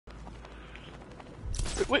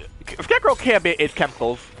Wait, Scarecrow can't be its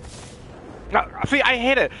chemicals. No, see, I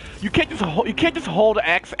hate it. You can't just hold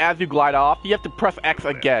X as you glide off. You have to press X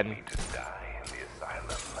again.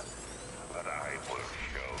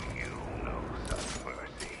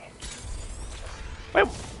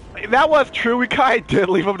 Wait, that was true. We kind of did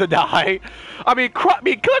leave him to die. I mean,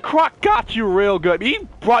 Killer Croc got you real good. He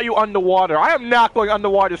brought you underwater. I am not going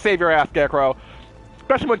underwater to save your ass, Scarecrow.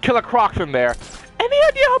 Especially when Killer Croc's in there. Any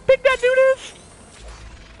idea how big that dude is?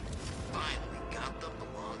 Finally got them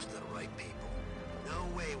belongs to the right people.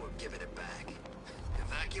 No way we're giving it back.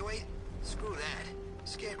 Evacuate? Screw that.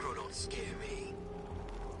 Scarecrow don't scare me.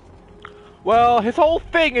 Well, his whole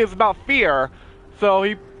thing is about fear, so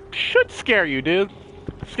he should scare you, dude.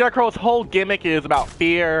 Scarecrow's whole gimmick is about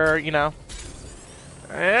fear, you know.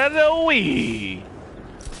 And a wee.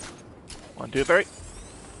 1, 2, 3.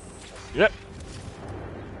 Yep.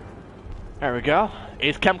 There we go.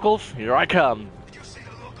 Ace Chemicals, here I come. Did you see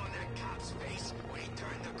the look on that cop's face when he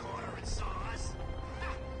turned the corner and saw us?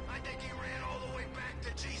 I think he ran all the way back to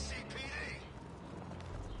GCPD.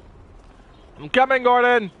 I'm coming,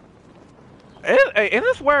 Gordon. Isn't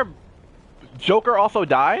this where Joker also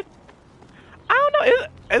died? I don't know.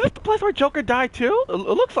 Is this the place where Joker died too? It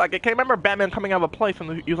looks like it. I remember Batman coming out of a place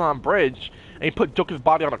and he was on a bridge and he put Joker's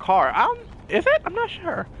body on a car. Is it? I'm not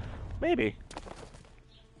sure. Maybe.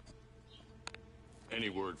 Any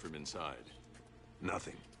word from inside?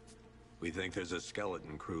 Nothing. We think there's a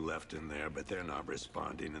skeleton crew left in there, but they're not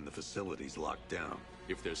responding and the facility's locked down.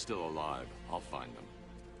 If they're still alive, I'll find them.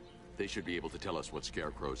 They should be able to tell us what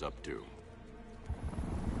Scarecrow's up to.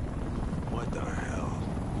 What the hell?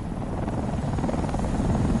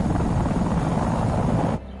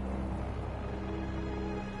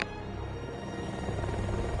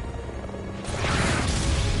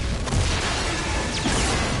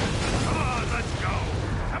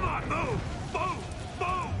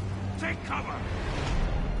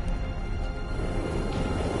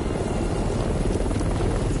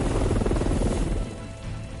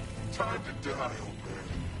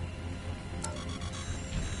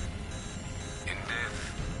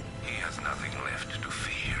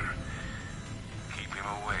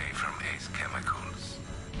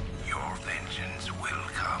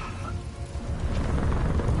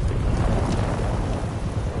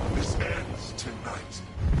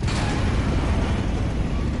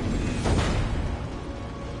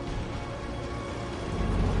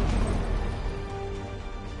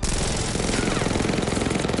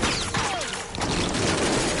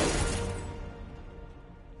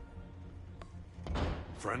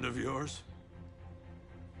 Friend of yours?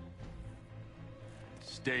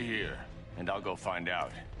 Stay here, and I'll go find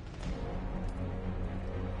out.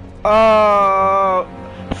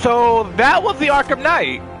 So that was the Arkham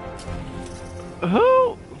Knight.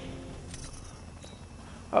 Who?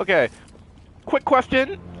 Okay. Quick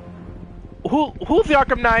question. Who's the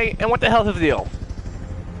Arkham Knight, and what the hell's his deal?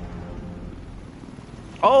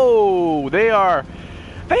 Oh, they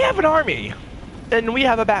have an army, and we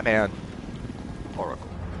have a Batman. Oracle.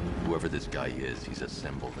 Whoever this guy is, he's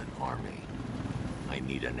assembled an army. I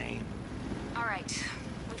need a name. All right.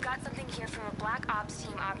 We've got something here from a Black Ops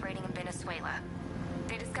team operating in Venezuela.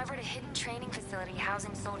 They discovered a hidden training facility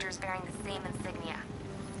housing soldiers bearing the same insignia.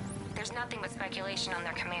 There's nothing but speculation on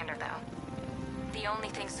their commander, though. The only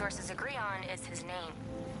thing sources agree on is his name.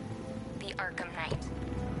 The Arkham Knight.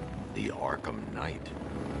 The Arkham Knight?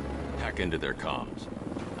 Hack into their comms.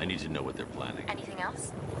 I need to know what they're planning. Anything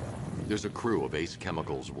else? There's a crew of Ace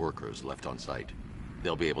Chemicals workers left on site.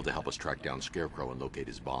 They'll be able to help us track down Scarecrow and locate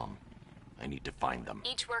his bomb. I need to find them.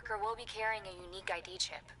 Each worker will be carrying a unique ID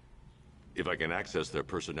chip. If I can access their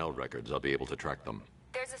personnel records, I'll be able to track them.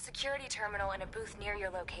 There's a security terminal in a booth near your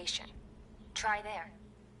location. Try there.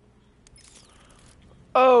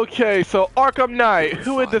 Okay, so Arkham Knight.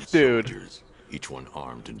 Who is this dude? Soldiers, each one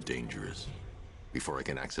armed and dangerous. Before I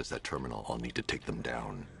can access that terminal, I'll need to take them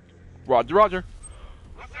down. Roger, roger.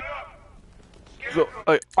 So,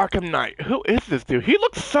 Arkham Knight. Who is this dude? He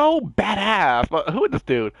looks so badass. But who is this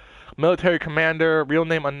dude? Military commander, real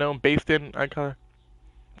name unknown, based in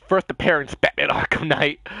first appearance, Batman Arkham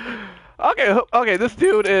Knight. Okay, this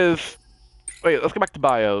dude is. Wait, let's go back to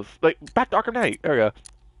bios. Back to Arkham Knight. There we go.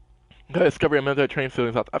 Discovery of military training facility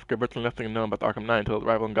in South Africa, virtually nothing known about the Arkham Knight until his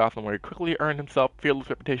arrival in Gotham, where he quickly earned himself a fearless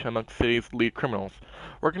reputation among the city's lead criminals.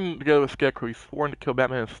 Working together with Scarecrow, he's sworn to kill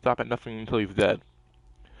Batman and stop at nothing until he's dead.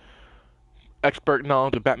 Expert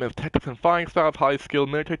knowledge of Batman's tactics and firing styles, highly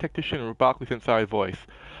skilled military tactician, and robotically synthesized voice.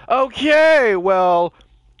 Okay, well,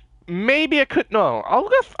 maybe I could. No, I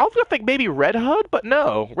was gonna think maybe Red Hood, but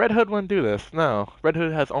no, Red Hood wouldn't do this. No, Red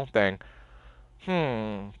Hood has his own thing.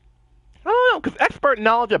 I don't know, because Expert expert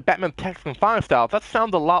knowledge of Batman's tactics and firing styles. That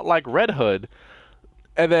sounds a lot like Red Hood.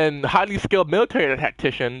 And then highly skilled military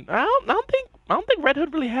tactician. I don't think Red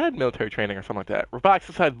Hood really had military training or something like that. Robotic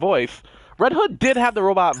exercise voice. Red Hood did have the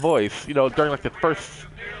robot voice. You know, during like the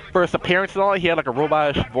first appearance and all, he had like a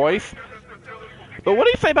robotish voice. But what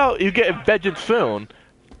do you say about you getting vengeance soon?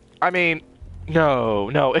 I mean, no,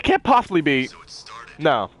 it can't possibly be.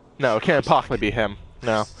 No, it can't possibly be him.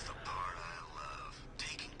 No.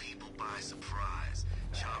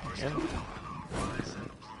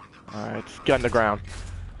 Alright, let's get on the ground.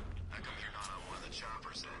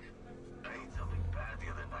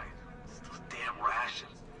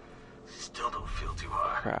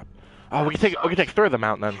 Crap. Oh, we can take 3 of them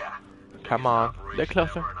out then. Come on, bit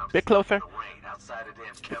closer, bit closer.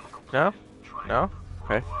 No,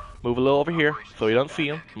 okay. Move a little over here so you don't see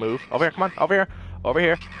him. Move over here. Come on, over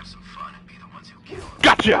here.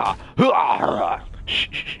 Gotcha!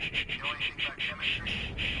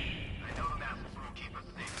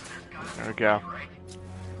 There we go.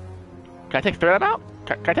 Can I take 3 of them out?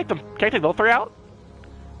 Can I take them? Can I take those 3 out?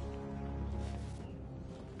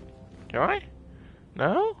 Can I?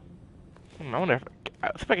 No? I wonder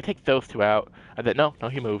if I can take those 2 out. And then no,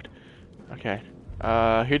 he moved. Okay.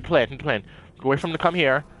 Here's the plan. Go away from him to come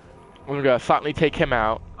here. We're gonna silently take him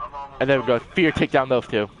out, and then we're gonna fear take down those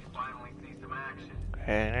 2.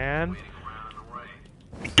 And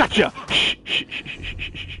gotcha!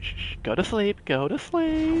 Go to sleep.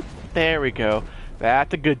 There we go.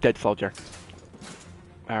 That's a good dead soldier.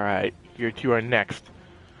 All right, you 2 are next.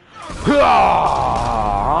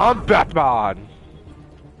 I'm Batman.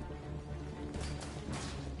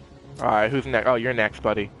 All right, who's next? Oh, you're next,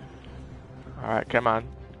 buddy. All right, come on.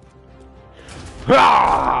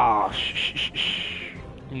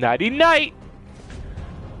 Nighty night.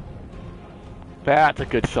 That's a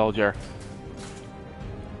good soldier.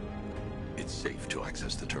 It's safe to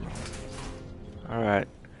access the terminal. All right,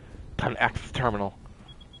 time to access the terminal.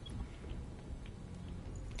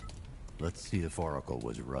 Let's see if Oracle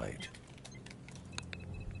was right.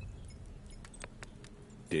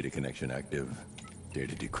 Data connection active.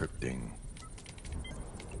 Data decrypting.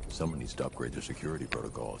 Someone needs to upgrade their security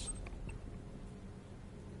protocols.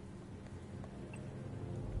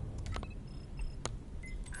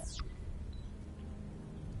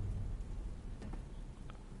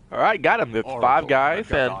 All right, got him. It's Oracle, 5 guys I've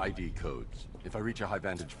got and the ID codes. If I reach a high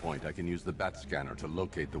vantage point, I can use the bat scanner to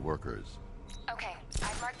locate the workers. Okay,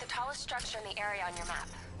 I've marked the tallest structure in the area on your map.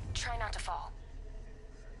 Try not to fall.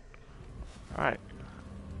 all right.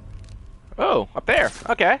 Oh, up there.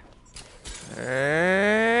 Okay.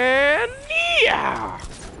 And yeah.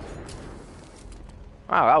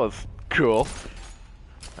 Wow, that was cool.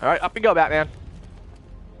 All right, up you go, Batman.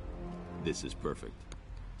 This is perfect.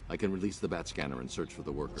 I can release the bat scanner and search for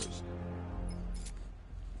the workers.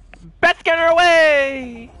 Bat scanner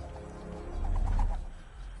away!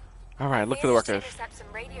 All right, look for the Managed to workers. intercept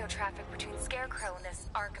some radio traffic between Scarecrow and this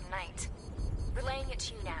Arkham Knight. Relaying it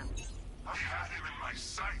to you now. I had him in my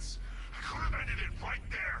sights. I could have ended it right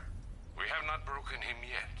there. We have not broken him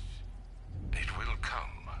yet. It will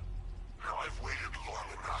come. Now I've waited long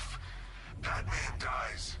enough. Batman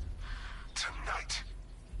dies. Tonight.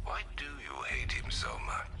 Why do you hate him so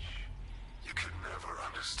much? You can never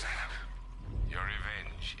understand. Your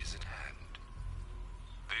revenge is at hand.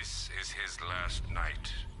 This is his last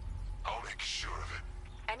night. I'll make sure of it.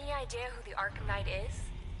 Any idea who the Arkham Knight is?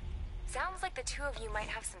 Sounds like the 2 of you might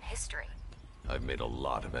have some history. I've made a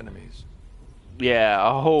lot of enemies. Yeah,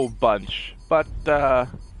 a whole bunch. But,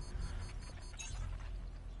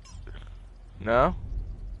 no?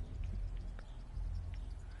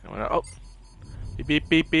 Oh. Beep,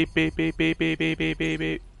 beep, beep, beep, beep, beep, beep, beep, beep, beep,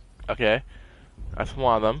 beep. Okay. That's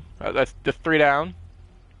one of them. That's just 3 down.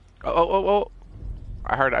 Oh.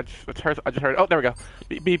 I just heard. Oh, there we go.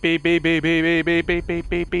 Beep, beep, beep, beep, beep, beep, beep, beep, beep,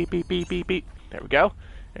 beep, beep, beep, beep, beep, beep. There we go.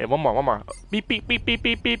 And one more. Beep, beep, beep, beep,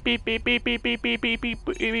 beep, beep, beep, beep, beep, beep, beep, beep, beep,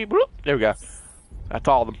 beep, beep, beep. There we go. That's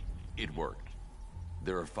all of them. It worked.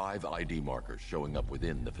 There are 5 ID markers showing up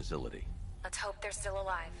within the facility. Let's hope they're still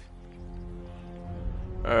alive.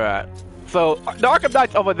 Alright. So, the Arkham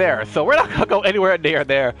Knight's over there, so we're not gonna go anywhere near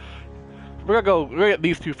there. We're gonna get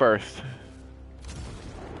these 2 first.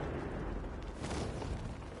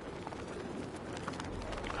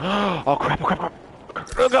 Oh crap.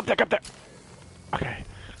 Up there. Okay.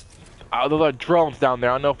 Those are drones down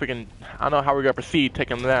there. I don't know how we're gonna proceed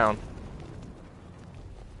taking them down.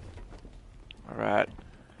 Alright.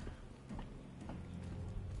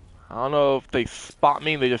 I don't know if they spot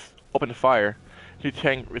me, they just open fire.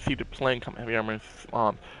 Chang received a plane come heavy armor.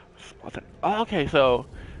 Oh, okay, so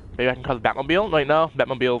maybe I can call the Batmobile? Wait, no,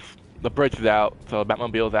 Batmobile's The bridge is out, so the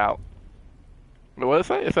Batmobile's out. Wait, what did it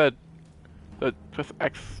say? It said, press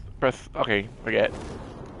X, press, okay, forget.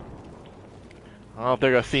 I don't know if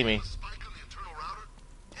they're gonna see me. Spike on the internal router?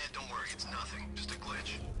 Don't worry, it's nothing. Just a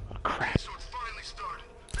glitch. Oh, crap. So it's finally started.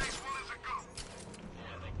 Phase 1 is a go.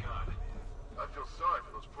 Yeah, thank God. I feel sorry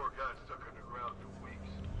for those poor guys stuck underground for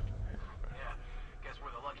weeks. Yeah, guess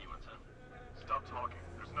we're the lucky ones, huh? Stop talking.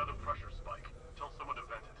 There's another pressure spike. Tell someone to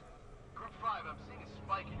vent it. Group 5, I'm seeing a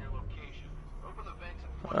spike in your location. Open the vents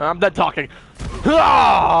and plug I'm done talking.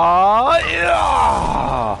 Ah,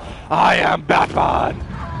 yeah! I am Batman!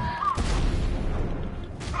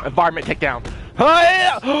 Environment takedown.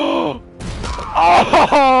 Hi! Oh!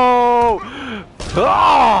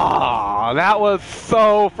 Ah! That was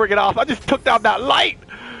so freaking awesome. I just took down that light!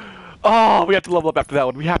 Oh, we have to level up after that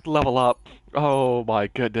one. We have to level up. Oh my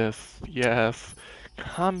goodness. Yes.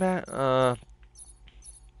 Combat,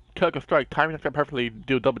 Cook a strike. Timing that can perfectly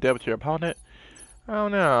do double damage to your opponent. Oh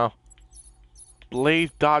no. Blaze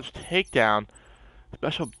dodge takedown.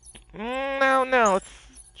 Special. No. Let's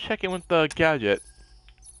check in with the gadget.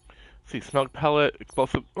 Let's see, smoke pellet,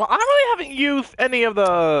 explosive. Well, I really haven't used any of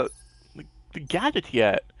the gadgets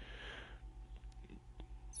yet.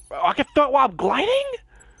 I can throw it while I'm gliding?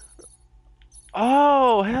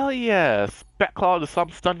 Oh, hell yes. Batclaw to some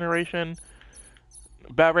stun duration.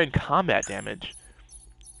 Bat-rain combat damage.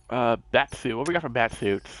 Batsuit. What we got for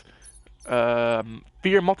batsuits?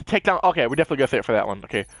 Fear multi-takedown. Okay, we're definitely gonna say it for that one.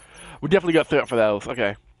 Okay. We're definitely gonna say it for those.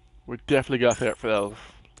 Okay. We're definitely gonna say it for those.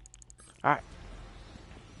 Alright.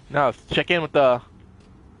 Now let's check in with the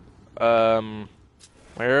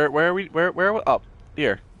where are we oh,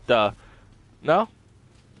 here. No?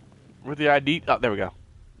 Where's the ID? Oh, there we go.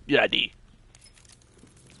 The ID.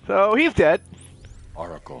 So he's dead.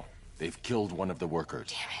 Oracle, they've killed one of the workers.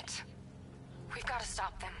 Damn it. We've got to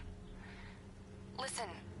stop them. Listen,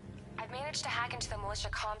 I've managed to hack into the militia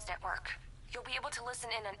comms network. You'll be able to listen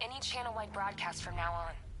in on any channel-wide broadcast from now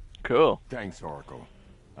on. Cool. Thanks, Oracle.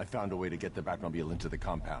 I found a way to get the Batmobile into the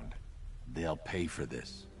compound. They'll pay for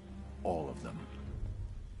this. All of them.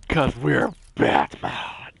 'Cause we're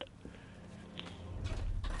Batman.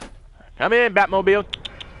 Come in, Batmobile.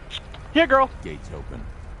 Here, girl. Gates open.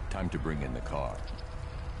 Time to bring in the car.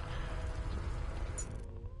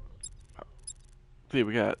 See,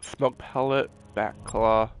 we got smoke pellet,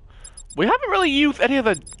 Batclaw. We haven't really used any of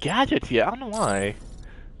the gadgets yet. I don't know why.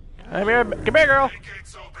 Come here, girl.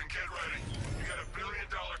 Gates open, get ready. You got $1 billion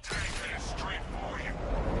tank headed straight for you.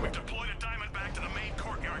 We've deployed a diamond back to the main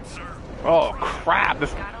courtyard, sir. Oh crap!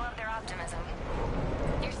 This. Gotta love their optimism.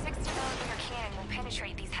 Your 60mm cannon will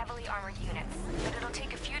penetrate these heavily armored units, but it'll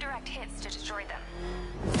take a few direct hits to destroy them.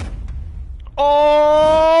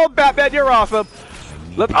 Oh, Batman, you're awesome.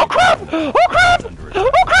 Let's. Oh crap! Oh crap! Oh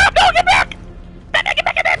crap! No, get back! Batman, get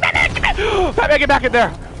back in there! Batman, get back! Batman, get back in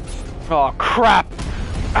there! Oh crap!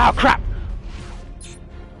 Oh crap!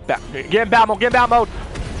 Get in battle mode! Get in battle mode!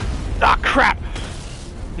 Ah crap!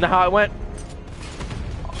 Know how it went?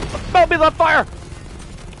 Mobile's on fire!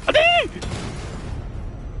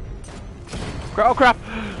 Oh crap!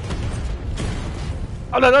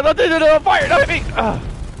 Oh no! Fire! Don't hit me!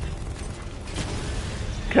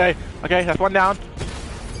 Okay, that's one down.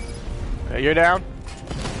 You're down.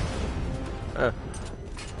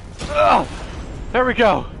 There we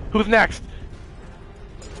go. Who's next?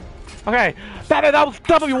 Okay, Batman, that was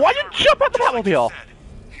W. Why'd you jump out the Batmobile?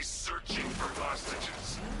 He's searching for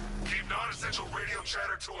hostages. Keep non-essential radio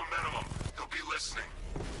chatter to a minimum. He'll be listening.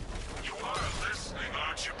 You are listening,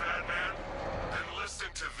 aren't you, Batman? Then listen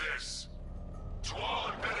to this. To all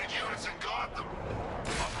embedded units in Gotham,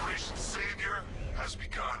 Operation Savior has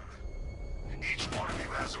begun. Each one of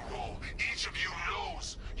you has a role. Each of you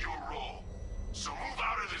knows your role. So move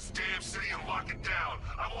out of this damn city and lock it down.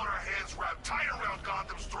 I want our hands wrapped tight around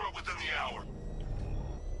Gotham's throat within the hour.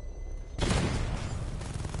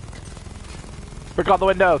 Break all the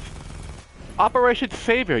windows. Operation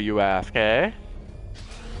Savior, you ask, eh?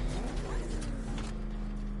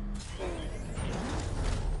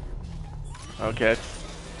 Okay.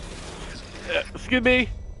 Excuse me.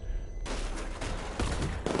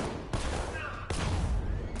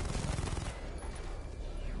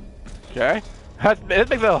 Okay. That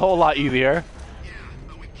makes it a whole lot easier. Yeah,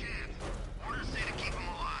 but we can't. Orders say to keep them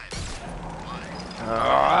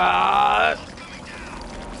alive.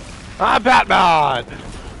 I'm Batman!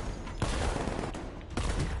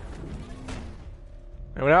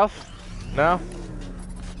 Anyone else? No?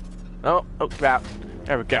 No? Oh, crap.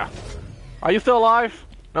 There we go. Are you still alive?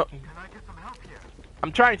 No. Can I get some help here?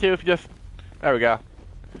 I'm trying to, if you just... There we go.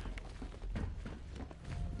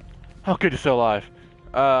 Oh, good, you're still alive.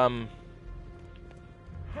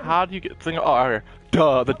 How do you get single? Oh, here.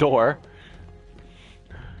 Duh, the door.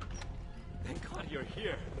 Thank God you're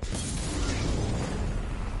here.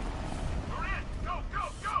 Durant, go, go,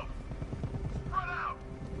 go! Spread out!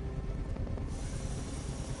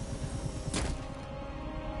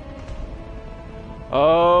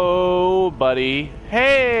 Oh, buddy.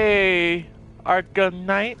 Hey, Arkham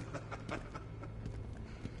Knight.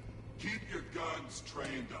 Keep your guns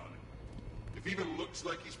trained on him. If he even looks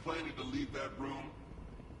like he's planning to leave that room,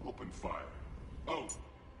 open fire. Oh,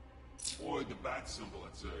 boy, the bat symbol,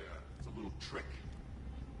 it's a little trick.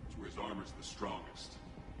 It's where his armor's the strongest.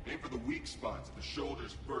 Aim for the weak spots at the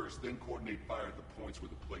shoulders first, then coordinate fire at the points where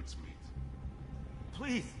the plates meet.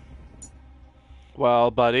 Please. Well,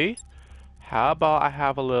 buddy, how about I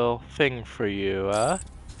have a little thing for you, You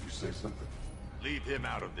say something. Leave him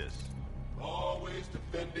out of this. Always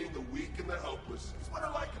defending the weak and the helpless. That's what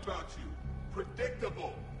I like about you.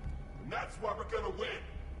 Predictable. And that's why we're gonna win.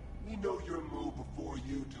 We know your move before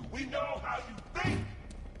you do. We know how you think!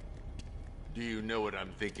 Do you know what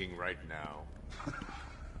I'm thinking right now?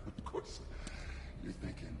 Of course. You're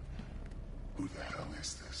thinking, who the hell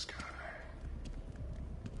is this guy?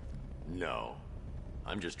 No.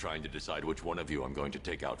 I'm just trying to decide which one of you I'm going to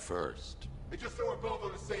take out first. And just so we're both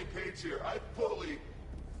on the same page here, I fully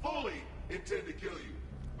intend to kill you.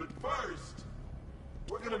 But first,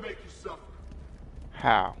 we're gonna make you suffer.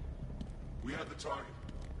 How? We have the target.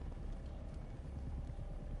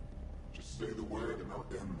 Just say the word and I'll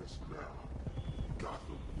end this now.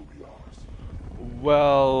 Gotham will be ours.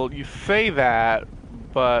 Well, you say that,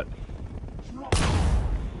 but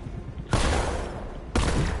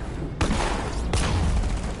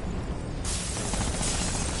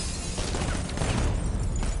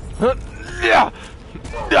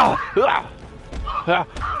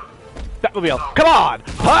Batmobile, come on!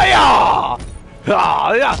 Hiya!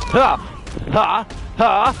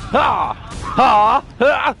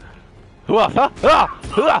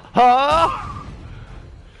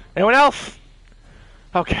 Anyone else?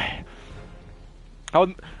 Okay.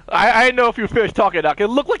 I didn't know if you finished talking, Doc. It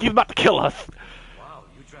looked like he's about to kill us. Wow,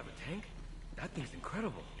 you drive a tank? That thing's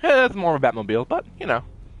incredible. Yeah, it's more of a Batmobile, but you know.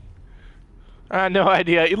 I had no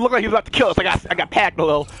idea. It looked like he was about to kill us. I got packed a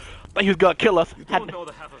little. Thought he was gonna kill us. You don't know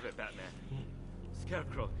the half of it, Batman.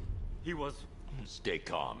 Scarecrow, he was... Stay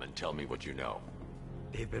calm and tell me what you know.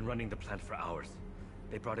 They've been running the plant for hours.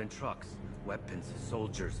 They brought in trucks, weapons,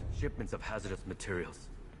 soldiers, shipments of hazardous materials.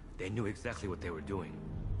 They knew exactly what they were doing.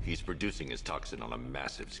 He's producing his toxin on a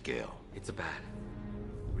massive scale. It's bad.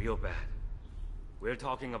 Real bad. We're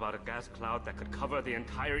talking about a gas cloud that could cover the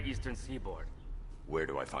entire eastern seaboard. Where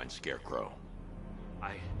do I find Scarecrow?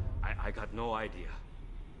 I got no idea.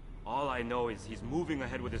 All I know is he's moving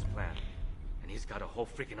ahead with his plan. And he's got a whole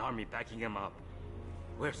freaking army backing him up.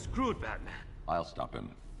 We're screwed, Batman. I'll stop him.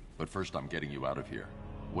 But first I'm getting you out of here.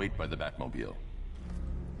 Wait by the Batmobile.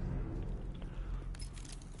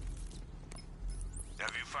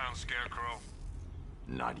 Have you found Scarecrow?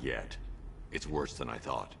 Not yet. It's worse than I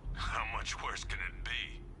thought. How much worse can it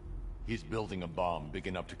be? He's building a bomb big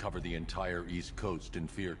enough to cover the entire East Coast in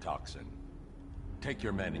fear toxin. Take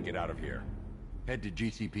your men and get out of here. Head to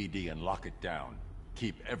GCPD and lock it down.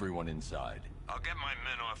 Keep everyone inside. I'll get my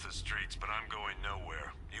men off the streets, but I'm going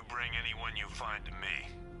nowhere. You bring anyone you find to me.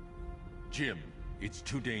 Jim, it's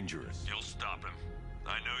too dangerous. You'll stop him.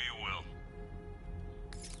 I know you will.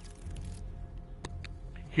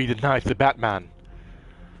 He denies the Batman.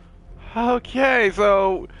 Okay,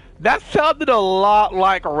 so that sounded a lot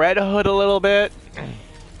like Red Hood a little bit.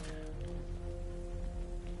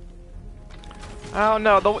 I don't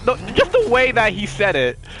know, just the way that he said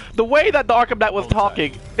it, the way that the Arkham Knight was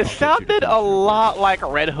talking, it sounded a lot like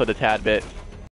Red Hood a tad bit.